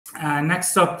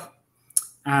Next up,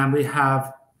 we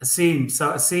have Assim.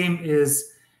 So Assim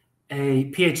is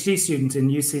a PhD student in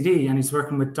UCD, and he's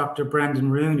working with Dr. Brendan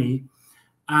Rooney.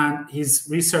 And his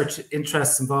research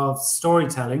interests involve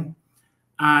storytelling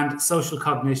and social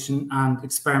cognition and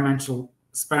experiential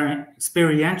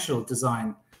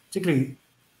design, particularly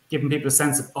giving people a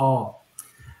sense of awe.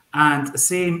 And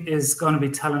Assim is going to be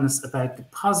telling us about the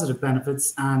positive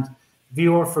benefits and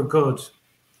VR for good.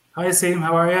 Hi, Assim,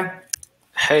 how are you?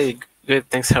 Hey, good,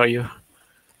 thanks. How are you?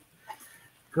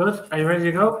 Good. Are you ready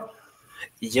to go?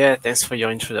 Yeah, thanks for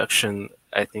your introduction.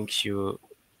 I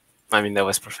mean, that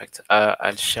was perfect.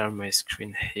 I'll share my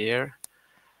screen here.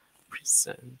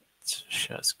 Present,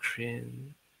 share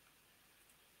screen.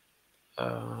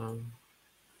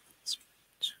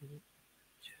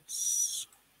 Yes.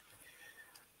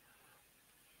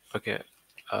 Okay.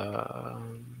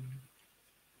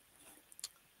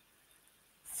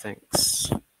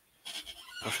 Thanks.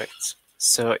 Perfect.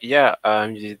 So yeah,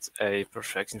 you did a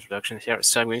perfect introduction here.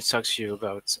 So I'm going to talk to you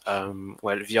about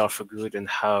well, VR for good and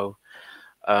how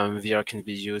VR can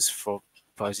be used for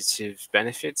positive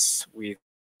benefits. With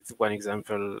one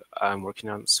example I'm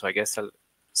working on, so I guess I'll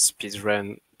speed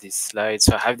run this slide.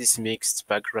 So I have this mixed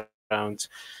background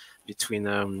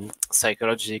between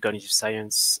psychology, cognitive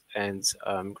science, and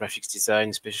graphics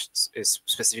design,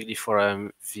 specifically for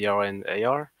VR and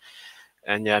AR.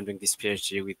 And yeah, I'm doing this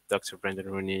PhD with Dr. Brendan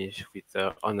Rooney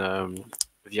on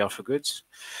VR for good.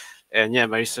 And yeah,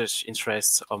 my research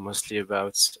interests are mostly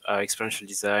about experiential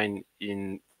design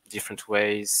in different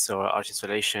ways. So art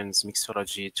installations,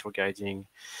 mixology, tour guiding,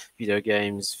 video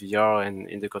games, VR, and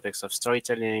in the context of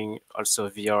storytelling, also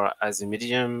VR as a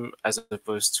medium, as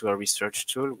opposed to a research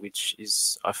tool, which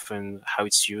is often how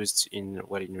it's used in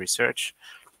research,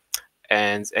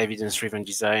 and evidence-driven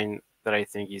design that I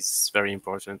think is very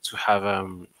important to have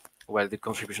the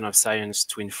contribution of science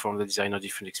to inform the design of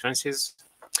different experiences.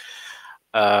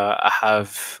 I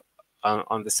have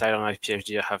on the side of my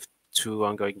PhD, I have two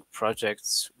ongoing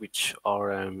projects which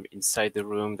are inside the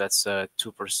room. That's a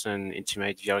two-person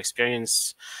intimate VR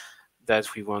experience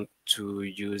that we want to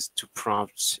use to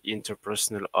prompt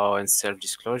interpersonal awe and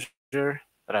self-disclosure.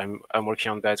 But I'm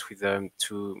working on that with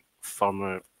two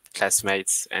former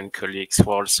classmates and colleagues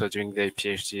who are also doing their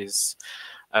PhDs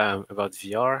about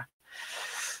VR.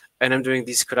 And I'm doing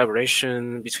this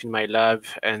collaboration between my lab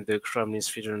and the Crumlin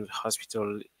Children's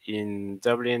Hospital in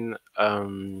Dublin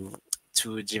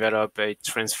to develop a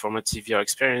transformative VR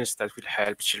experience that will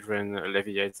help children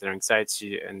alleviate their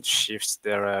anxiety and shift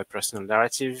their personal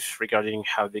narrative regarding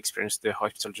how they experience the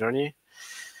hospital journey.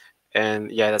 And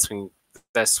yeah,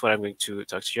 that's what I'm going to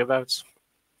talk to you about.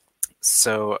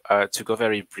 So to go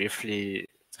very briefly,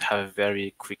 have a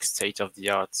very quick state of the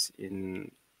art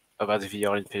about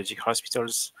VR in pediatric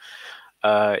hospitals.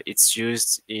 It's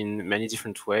used in many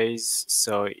different ways.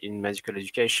 So in medical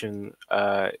education,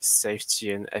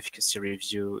 safety and efficacy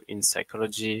review in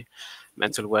psychology,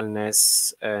 mental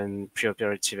wellness, and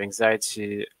preoperative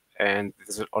anxiety, and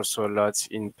there's also a lot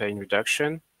in pain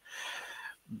reduction.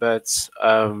 But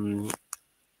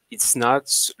it's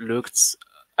not looked,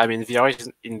 I mean,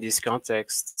 VR in this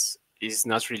context is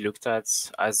not really looked at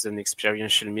as an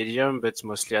experiential medium, but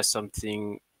mostly as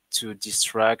something to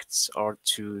distract or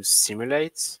to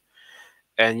simulate.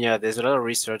 And yeah, there's a lot of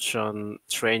research on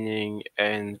training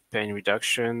and pain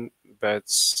reduction, but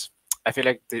I feel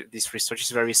like this research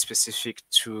is very specific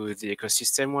to the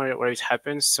ecosystem where it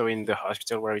happens. So in the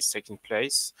hospital where it's taking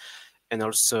place, and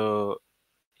also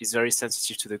is very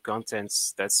sensitive to the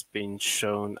contents that's been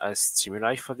shown as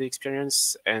stimuli for the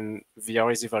experience. And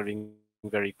VR is evolving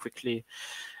very quickly.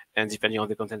 And depending on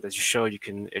the content that you show, you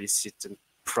can elicit and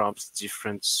prompt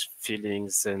different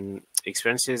feelings and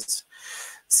experiences.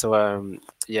 So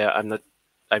yeah,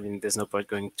 there's no point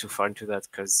going too far into that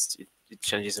because it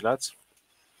changes a lot.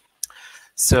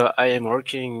 So I am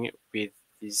working with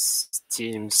this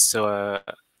team. So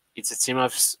it's a team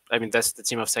of, that's the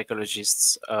team of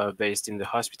psychologists based in the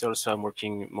hospital. So I'm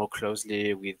working more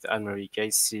closely with Anne-Marie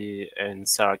Casey and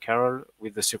Sarah Carroll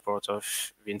with the support of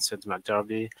Vincent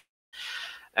McDerby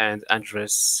and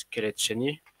Andres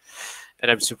Keleceni. And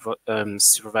I'm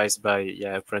supervised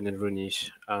by Brendan Rooney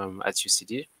at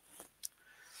UCD.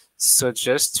 So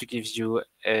just to give you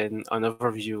an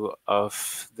overview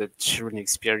of the children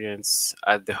experience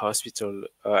at the hospital,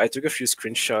 I took a few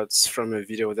screenshots from a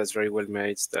video that's very well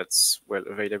made, that's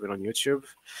available on YouTube.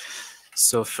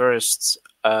 So first,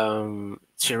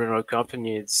 children are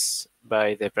accompanied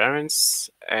by their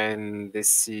parents, and they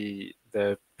see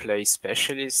the play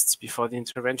specialists before the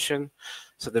intervention.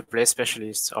 So the play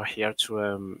specialists are here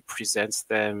to present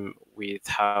them with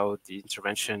how the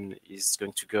intervention is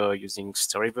going to go using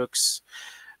storybooks.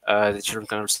 The children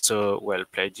can also, well,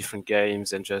 play different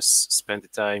games and just spend the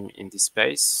time in this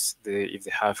space. If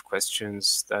they have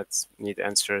questions that need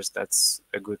answers, that's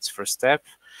a good first step.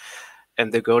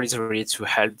 And the goal is really to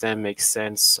help them make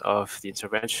sense of the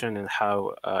intervention and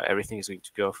how everything is going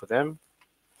to go for them.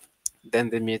 Then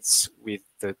they meet with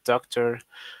the doctor,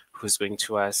 who's going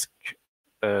to ask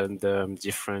the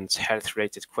different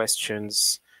health-related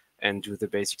questions and do the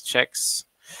basic checks.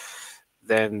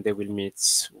 Then they will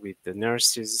meet with the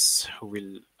nurses, who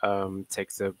will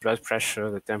take the blood pressure,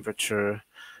 the temperature,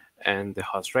 and the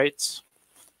heart rate.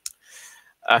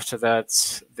 After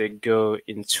that, they go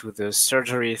into the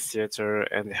surgery theater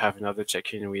and they have another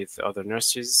check-in with other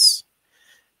nurses.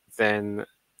 Then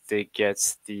they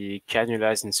get the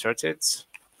cannulas inserted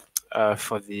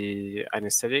for the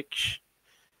anesthetic,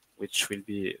 which will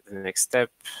be the next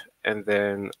step. And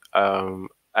then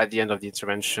at the end of the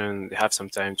intervention, they have some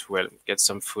time to, well, get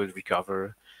some food,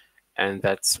 recover. And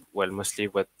that's, well, mostly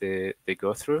what they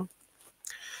go through.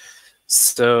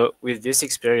 So with this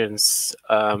experience,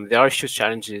 there are a few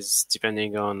challenges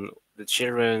depending on the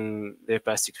children, their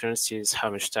past experiences,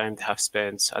 how much time they have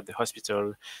spent at the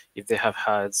hospital, if they have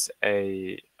had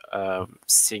a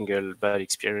single bad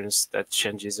experience that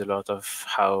changes a lot of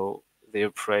how they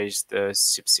appraise the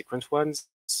subsequent ones.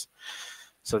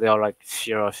 So they are like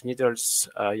fear of needles,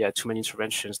 too many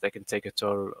interventions that can take a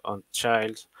toll on the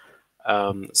child.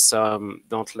 Some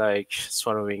don't like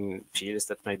swallowing pills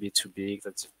that might be too big,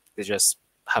 that they just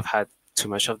have had too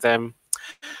much of them.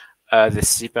 The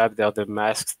CPAP, they're the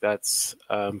masks that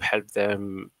help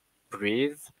them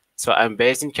breathe. So I'm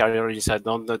based in cardiology, so I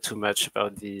don't know too much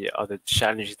about the other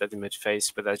challenges that they might face,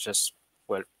 but that's just,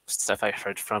 well, stuff I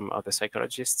heard from other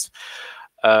psychologists.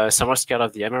 Some are scared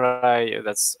of the MRI.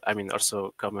 That's, I mean,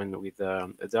 also common with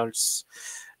adults.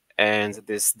 And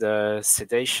there's the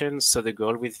sedation. So the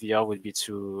goal with VR would be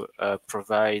to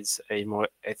provide a more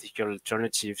ethical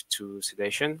alternative to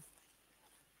sedation.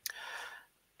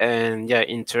 And yeah,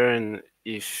 in turn,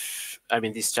 these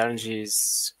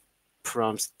challenges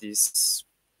prompt this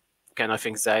kind of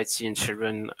anxiety in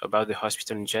children about the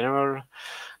hospital in general.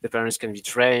 The parents can be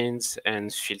drained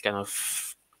and feel kind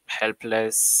of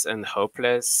helpless and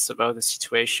hopeless about the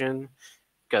situation,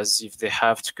 because if they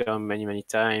have to come many, many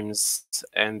times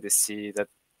and they see that,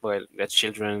 well, their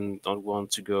children don't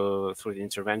want to go through the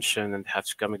intervention and have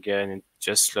to come again, it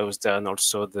just slows down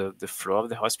also the flow of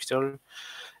the hospital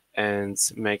and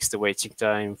makes the waiting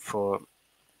time for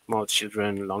more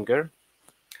children longer.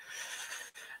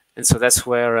 And so that's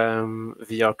where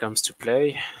VR comes to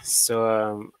play.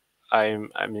 So I'll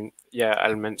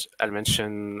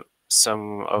mention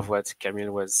some of what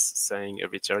Camille was saying a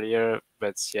bit earlier,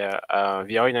 but yeah,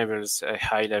 VR enables a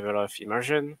high level of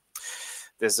immersion.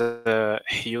 There's a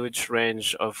huge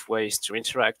range of ways to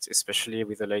interact, especially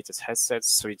with the latest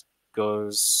headsets. So it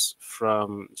goes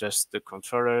from just the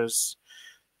controllers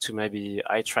to maybe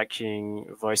eye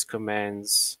tracking, voice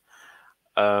commands,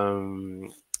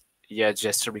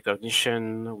 gesture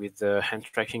recognition with the hand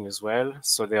tracking as well.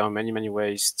 So there are many, many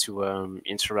ways to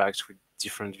interact with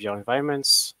different VR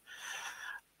environments.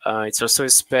 It's also a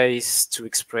space to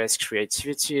express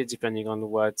creativity depending on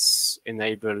what's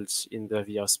enabled in the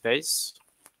VR space.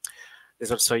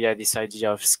 There's also, this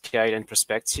idea of scale and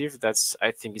perspective that's,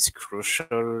 I think, is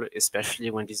crucial,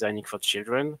 especially when designing for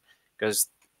children, because,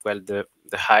 well, the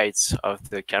height of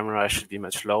the camera should be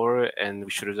much lower and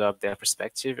we should adopt their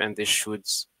perspective, and they should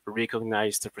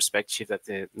recognize the perspective that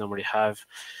they normally have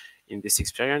in this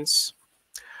experience.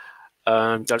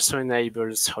 It also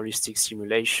enables holistic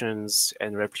simulations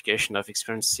and replication of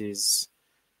experiences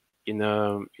in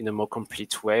a more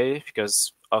complete way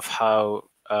because of how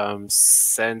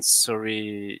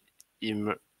sensory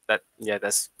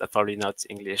that's probably not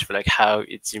English, but like how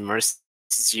it immerses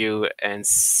you and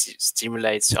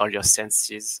stimulates all your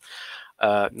senses,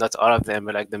 not all of them,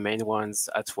 but like the main ones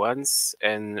at once,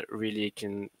 and really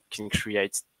can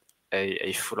create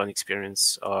a full-on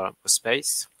experience or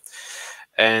space.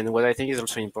 And what I think is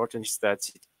also important is that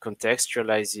it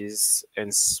contextualizes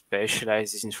and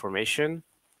specializes information.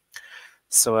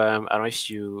 So I don't know if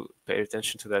you pay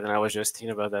attention to that, and I was just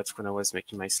thinking about that when I was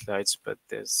making my slides, but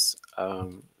there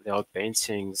are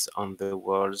paintings on the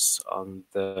walls on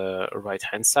the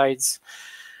right-hand sides.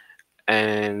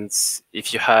 And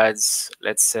if you had,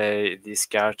 let's say, these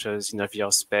characters in a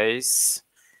VR space,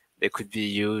 they could be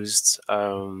used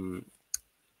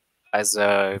as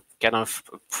a kind of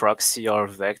proxy or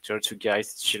vector to guide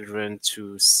children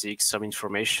to seek some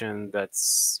information that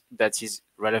is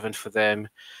relevant for them,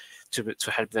 to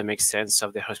help them make sense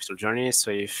of their hospital journey.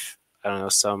 So if, I don't know,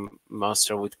 some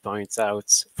monster would point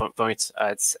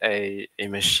at a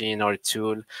machine or a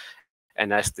tool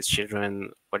and ask the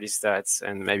children, what is that?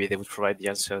 And maybe they would provide the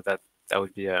answer. That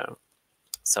would be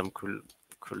some cool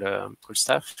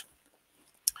stuff.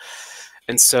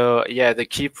 And so, yeah, the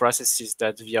key processes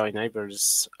that VR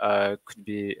enables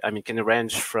can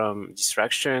range from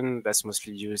distraction, that's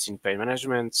mostly used in pain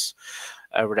management,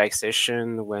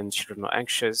 relaxation when children are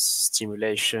anxious,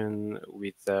 stimulation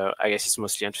with, I guess it's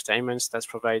mostly entertainment that's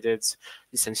provided,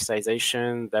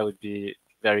 desensitization, that would be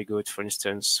very good, for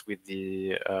instance, with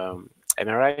the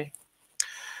MRI.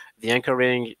 The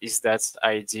anchoring is that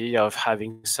idea of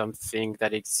having something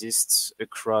that exists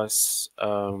across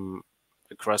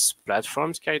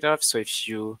platforms, kind of. So if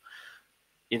you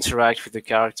interact with the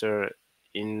character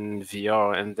in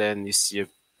VR and then you see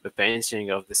a painting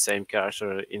of the same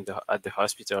character at the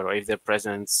hospital, or if they're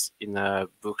present in a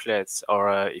booklet,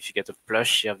 or if you get a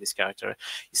plushie of this character,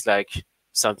 it's like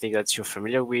something that you're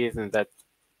familiar with and that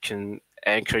can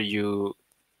anchor you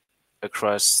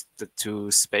across the two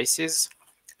spaces.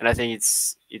 And I think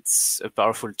it's a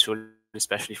powerful tool,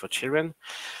 especially for children.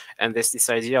 And there's this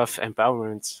idea of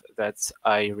empowerment that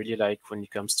I really like when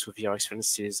it comes to VR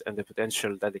experiences and the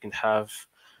potential that they can have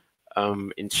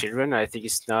in children. I think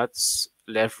it's not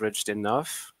leveraged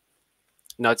enough,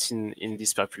 not in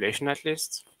this population at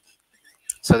least.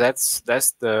 So that's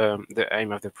the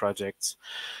aim of the project.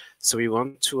 So we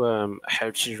want to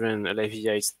help children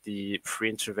alleviate the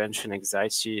pre-intervention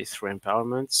anxiety through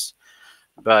empowerment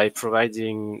by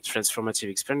providing transformative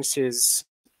experiences.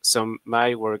 So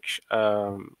my work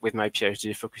with my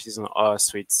PhD focuses on awe,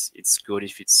 so it's good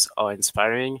if it's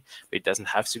awe-inspiring, but it doesn't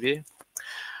have to be.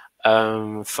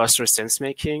 Foster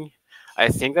sense-making. I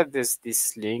think that there's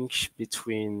this link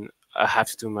between, I have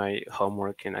to do my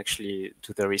homework and actually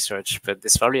do the research, but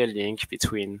there's probably a link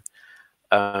between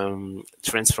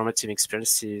transformative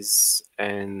experiences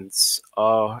and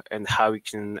awe, and how we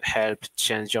can help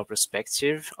change your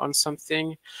perspective on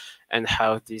something, and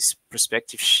how these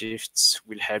perspective shifts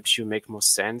will help you make more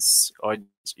sense or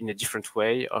in a different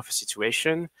way of a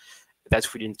situation.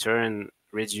 That will in turn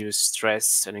reduce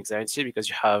stress and anxiety because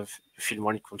you feel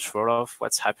more in control of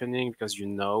what's happening because you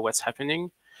know what's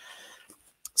happening.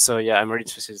 So yeah, I'm really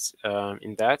interested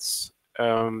in that.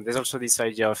 There's also this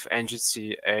idea of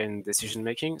agency and decision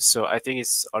making. So I think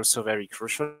it's also very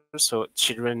crucial. So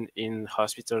children in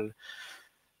hospital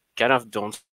kind of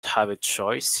don't have a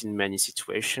choice in many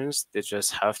situations. They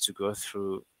just have to go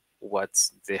through what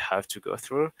they have to go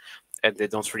through, and they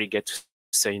don't really get to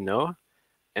say no.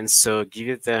 And so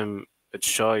giving them a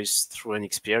choice through an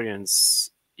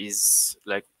experience is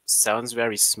like, sounds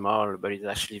very small, but it's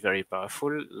actually very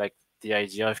powerful. Like the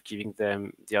idea of giving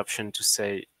them the option to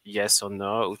say yes or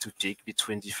no, or to pick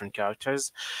between different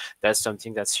characters, that's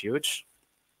something that's huge.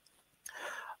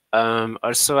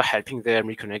 Also helping them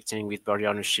reconnecting with body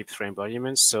ownership through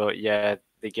embodiment. So yeah,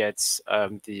 they get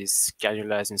these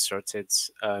cannulas inserted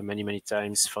many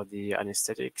times for the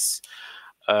anesthetics.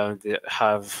 They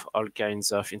have all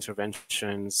kinds of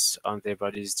interventions on their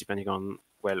bodies depending on,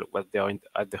 well, what they are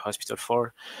at the hospital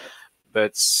for.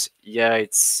 But yeah,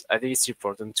 I think it's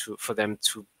important for them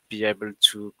to be able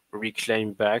to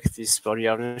reclaim back this body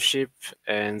ownership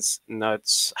and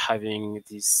not having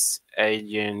these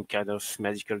alien kind of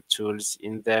medical tools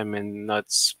in them, and not,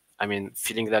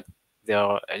 feeling that they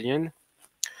are alien.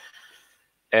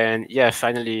 And yeah,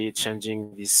 finally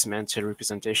changing these mental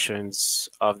representations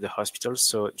of the hospital.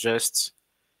 So just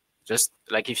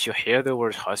like if you hear the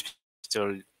word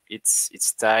hospital,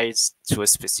 it's tied to a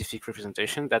specific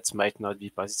representation that might not be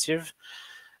positive.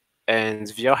 And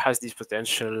VR has this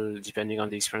potential, depending on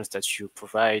the experience that you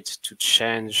provide, to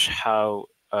change how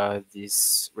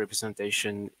this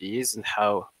representation is and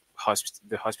how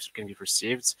the hospital can be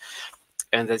perceived.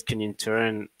 And that can in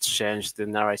turn change the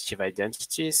narrative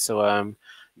identity. So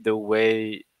the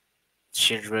way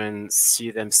children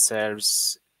see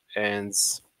themselves and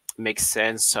make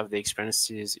sense of the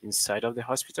experiences inside of the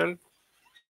hospital.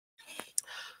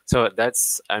 So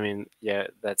that's,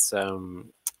 that's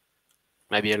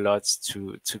maybe a lot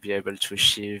to be able to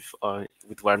achieve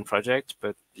with one project,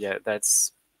 but yeah,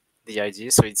 that's the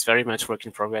idea. So it's very much work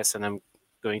in progress, and I'm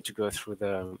going to go through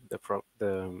the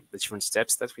different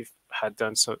steps that we've had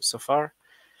done so far.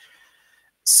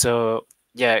 So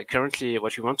yeah, currently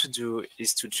what we want to do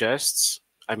is to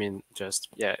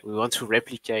we want to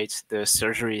replicate the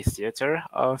surgery theater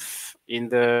in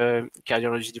the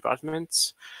cardiology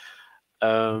department.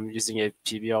 using a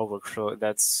PBR workflow.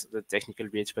 That's the technical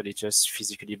bit, but it's just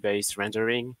physically based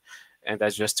rendering. And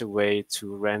that's just a way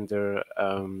to render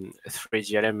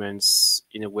 3D elements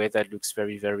in a way that looks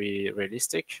very, very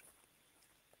realistic.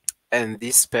 And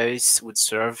this space would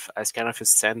serve as kind of a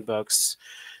sandbox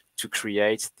to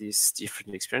create these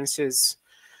different experiences.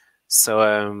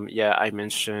 So yeah, I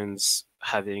mentioned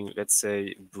having, let's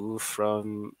say, Boo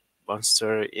from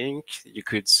Monster Inc. You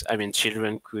could, I mean,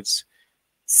 children could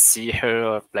see her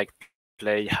or like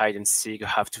play hide and seek, or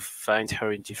have to find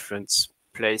her in different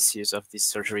places of this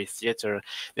surgery theater.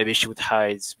 Maybe she would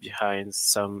hide behind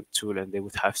some tool and they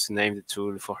would have to name the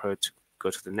tool for her to go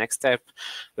to the next step.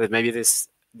 But maybe this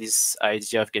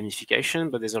idea of gamification,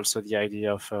 but there's also the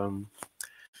idea of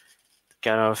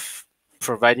kind of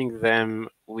providing them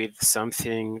with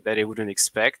something that they wouldn't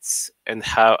expect. And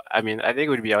how, I mean, I think it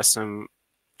would be awesome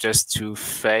just to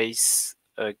face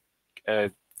a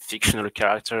fictional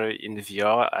character in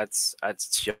VR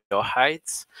at your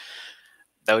height.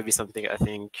 That would be something I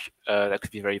think that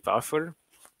could be very powerful.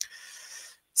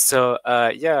 So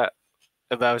yeah,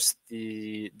 about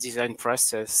the design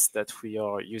process that we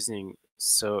are using.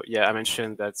 So yeah, I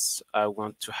mentioned that I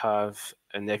want to have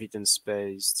an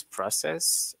evidence-based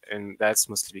process, and that's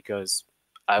mostly because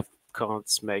I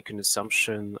can't make an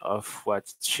assumption of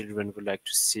what children would like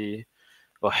to see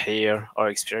or hear or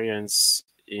experience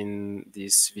in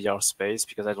this VR space,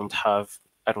 because I don't have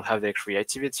their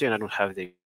creativity and I don't have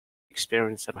the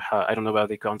experience. I don't know about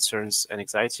their concerns and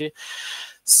anxiety.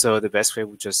 So the best way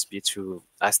would just be to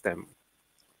ask them.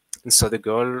 And so the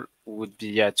goal would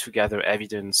be to gather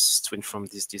evidence to inform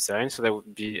this design. So that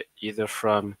would be either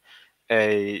from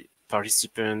a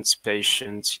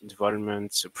participant-patient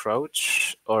involvement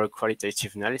approach or a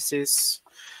qualitative analysis.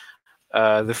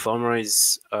 The former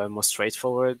is more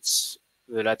straightforward.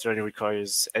 The latter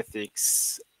requires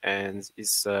ethics and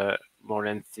is a more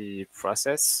lengthy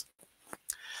process.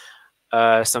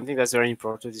 Something that's very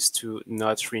important is to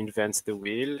not reinvent the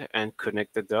wheel and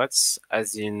connect the dots,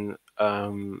 as in,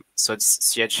 so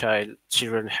CHI,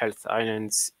 Children Health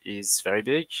Island, is very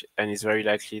big, and it's very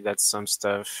likely that some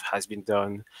stuff has been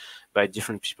done by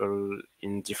different people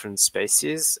in different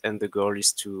spaces, and the goal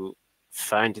is to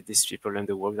find these people and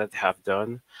the work that they have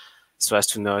done, so as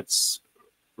to not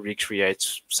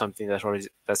recreate something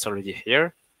that's already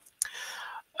here.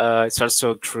 It's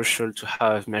also crucial to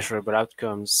have measurable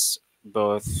outcomes,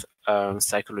 both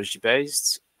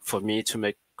psychology-based, for me to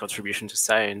make contribution to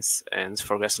science and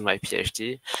progress on my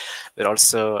PhD, but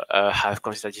also have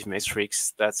quantitative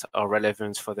metrics that are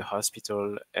relevant for the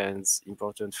hospital and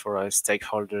important for our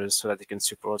stakeholders so that they can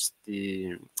support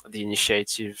the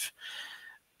initiative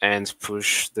and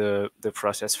push the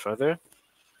process further.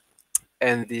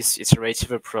 And this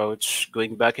iterative approach,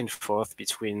 going back and forth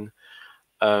between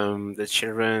the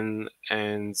children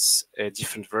and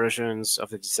different versions of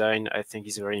the design, I think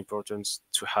is very important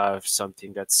to have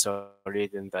something that's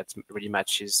solid and that really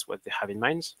matches what they have in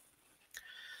mind.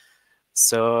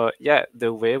 So yeah,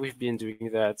 the way we've been doing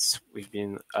that, we've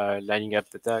been lining up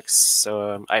the ducks.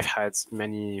 So I've had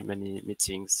many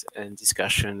meetings and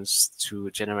discussions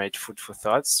to generate food for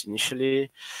thoughts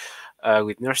initially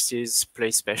with nurses, play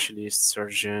specialists,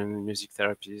 surgeons, music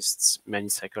therapists, many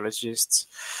psychologists.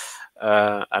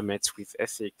 I met with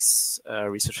ethics,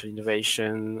 research and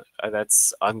innovation,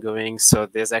 that's ongoing. So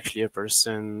there's actually a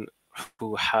person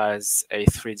who has a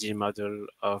 3D model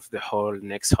of the whole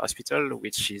next hospital,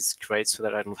 which is great so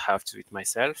that I don't have to do it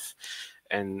myself.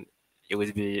 And it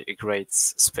would be a great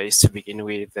space to begin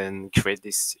with and create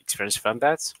this experience from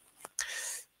that.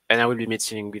 And I will be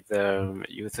meeting with the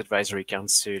Youth Advisory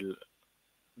Council.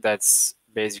 That's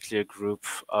basically a group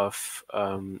of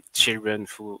children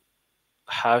who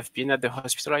have been at the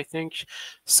hospital, I think,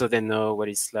 so they know what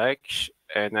it's like.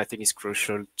 And I think it's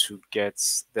crucial to get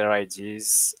their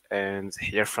ideas and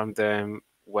hear from them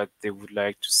what they would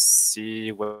like to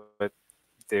see, what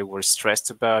they were stressed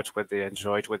about, what they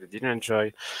enjoyed, what they didn't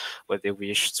enjoy, what they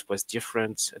wished was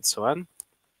different, and so on.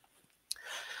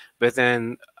 But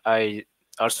then I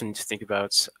also need to think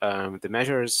about the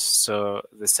measures. So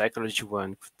the psychology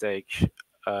one could take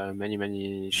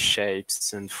many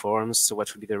shapes and forms. So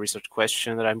what would be the research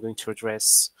question that I'm going to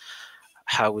address?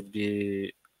 How would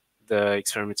be the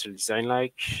experimental design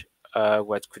like?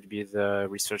 What could be the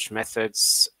research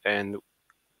methods? And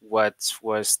what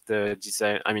was the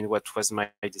design? I mean, what was my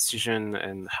decision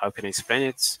and how can I explain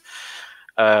it?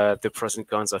 The pros and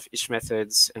cons of each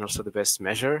method and also the best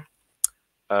measure.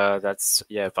 That's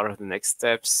part of the next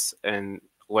steps. And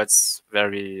what's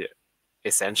very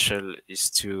essential is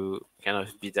to kind of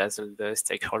bedazzle the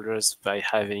stakeholders by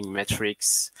having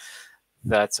metrics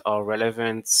that are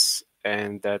relevant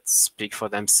and that speak for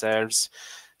themselves.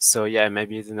 So yeah,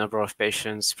 maybe the number of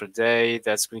patients per day,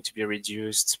 that's going to be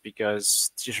reduced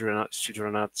because children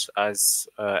are not as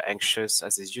anxious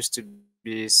as they used to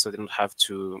be, so they don't have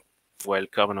to, well,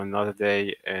 come on another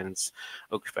day and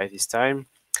occupy this time.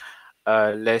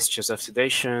 Less use of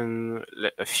sedation,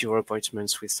 fewer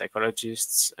appointments with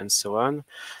psychologists, and so on.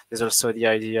 There's also the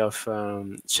idea of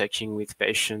checking with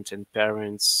patients and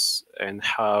parents and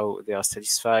how they are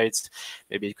satisfied.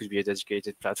 Maybe it could be a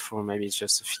dedicated platform, maybe it's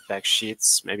just a feedback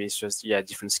sheets, maybe it's just, yeah,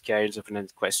 different scales,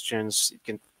 open-ended questions. It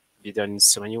can be done in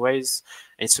so many ways.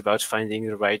 And it's about finding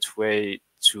the right way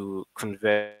to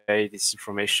convey this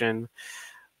information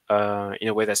in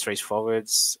a way that's straightforward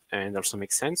and also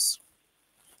makes sense.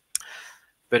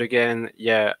 But again,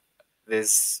 yeah,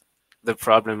 there's the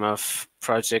problem of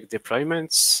project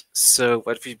deployments. So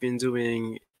what we've been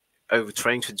doing,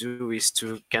 trying to do, is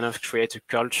to kind of create a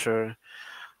culture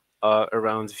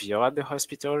around VR at the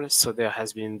hospital. So there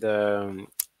has been the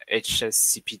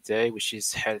HSCP Day, which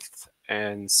is Health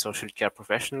and Social Care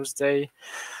Professionals Day.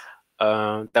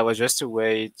 That was just a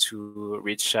way to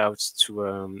reach out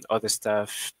to other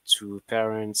staff, to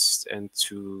parents, and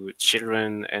to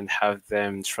children, and have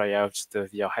them try out the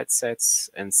VR headsets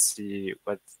and see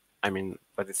what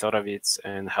they thought of it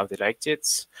and how they liked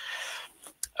it.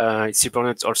 It's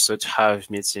important also to have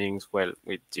meetings, well,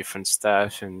 with different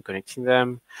staff and connecting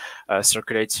them,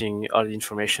 circulating all the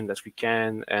information that we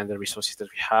can and the resources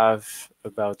that we have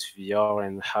about VR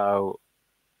and how,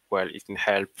 well, it can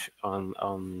help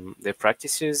on their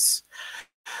practices.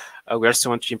 We also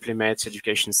want to implement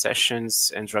education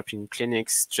sessions and drop-in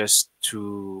clinics just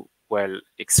to, well,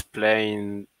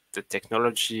 explain the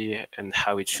technology and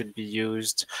how it should be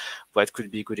used, what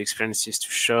could be good experiences to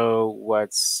show,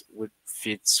 what would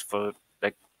fit for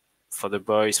the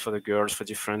boys, for the girls, for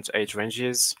different age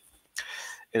ranges,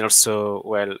 and also,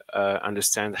 well,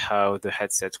 understand how the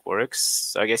headset works.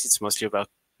 So I guess it's mostly about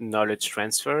knowledge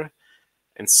transfer.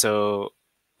 And so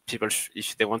people,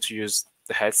 if they want to use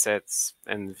the headsets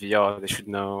and VR, they should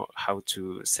know how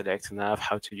to select an app,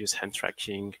 how to use hand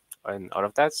tracking, and all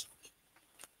of that.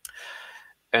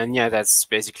 And yeah, that's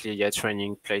basically, yeah,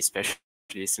 training play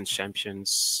specialists and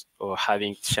champions, or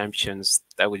having champions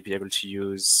that would be able to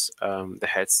use the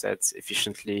headsets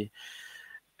efficiently,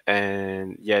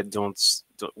 and yeah, don't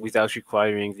without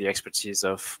requiring the expertise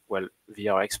of, well,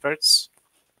 VR experts.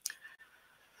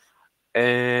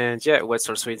 And yeah, what's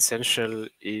also essential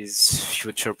is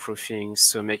future proofing.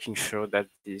 So making sure that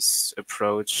this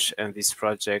approach and this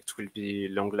project will be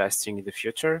long lasting in the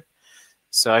future.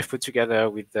 So I've put together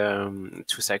with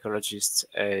two psychologists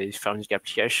a founding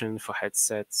application for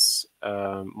headsets,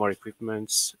 more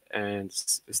equipment, and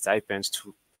a stipend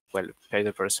to, well, pay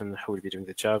the person who will be doing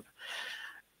the job.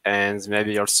 And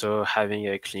maybe also having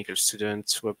a clinical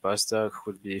student or a postdoc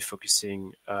who will be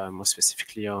focusing more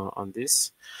specifically on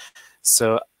this.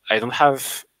 So I don't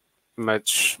have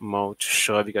much more to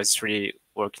show because it's really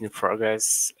work in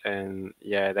progress. And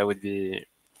yeah, that would be,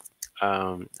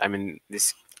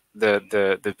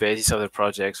 the basis of the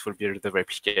project will be the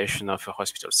replication of a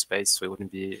hospital space, so it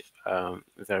wouldn't be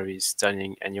very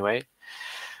stunning anyway.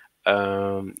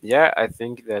 Yeah, I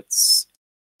think that's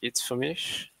it for me.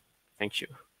 Thank you.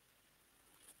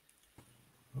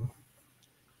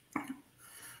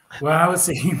 Wow,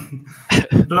 see,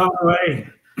 blown away,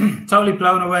 totally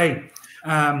blown away.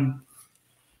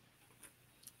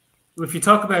 If you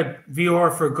talk about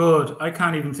VR for good, I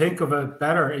can't even think of a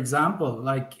better example,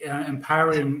 like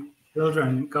empowering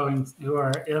children who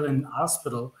are ill in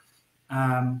hospital.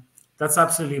 That's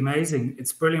absolutely amazing.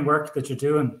 It's brilliant work that you're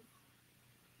doing.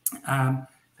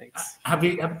 Thanks. How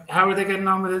are they getting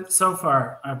on with it so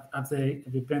far? Have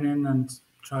you been in and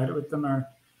tried it with them, or?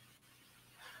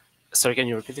 Sorry, can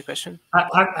you repeat the question?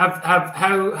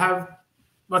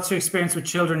 What's your experience with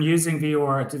children using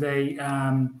VR? Do they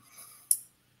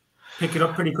pick it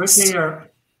up pretty quickly, or?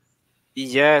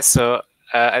 Yeah, so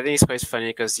I think it's quite funny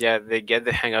because, yeah, they get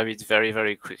the hang of it very,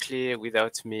 very quickly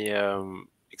without me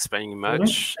explaining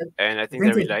much, and I think they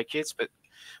really like it. But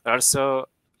also,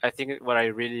 I think what I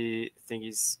really think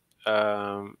is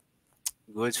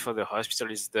good for the hospital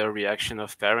is the reaction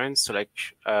of parents. So,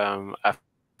 like, I've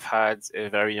had a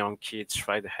very young kid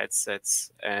try the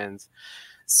headsets, and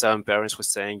some parents were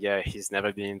saying, yeah, he's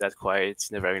never been that quiet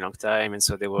in a very long time. And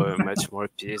so they were much more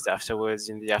appeased afterwards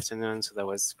in the afternoon. So that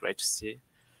was great to see.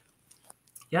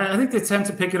 Yeah, I think they tend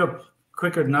to pick it up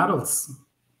quicker than adults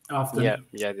often.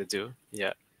 Yeah, they do.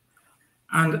 Yeah.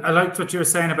 And I liked what you were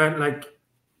saying about, like,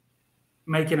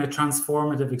 making a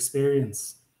transformative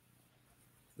experience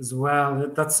as well.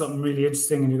 That's something really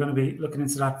interesting, and you're going to be looking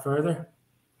into that further.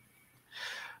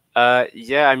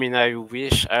 Yeah, I mean, I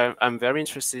wish I'm very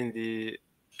interested in the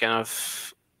kind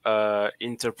of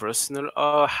interpersonal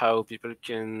awe, how people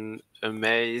can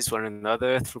amaze one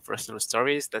another through personal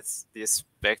stories. That's the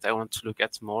aspect I want to look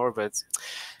at more. But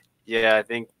yeah, I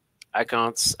think I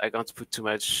can't put too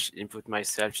much input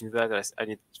myself into that. I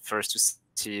need first to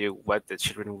see what the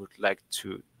children would like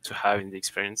to have in the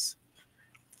experience.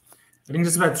 I think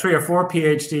there's about 3 or 4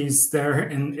 PhDs there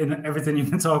in everything you've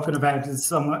been talking about. It's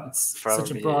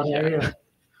such a broad area.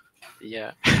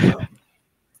 Yeah.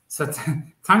 So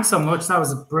thanks so much. That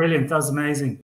was brilliant. That was amazing.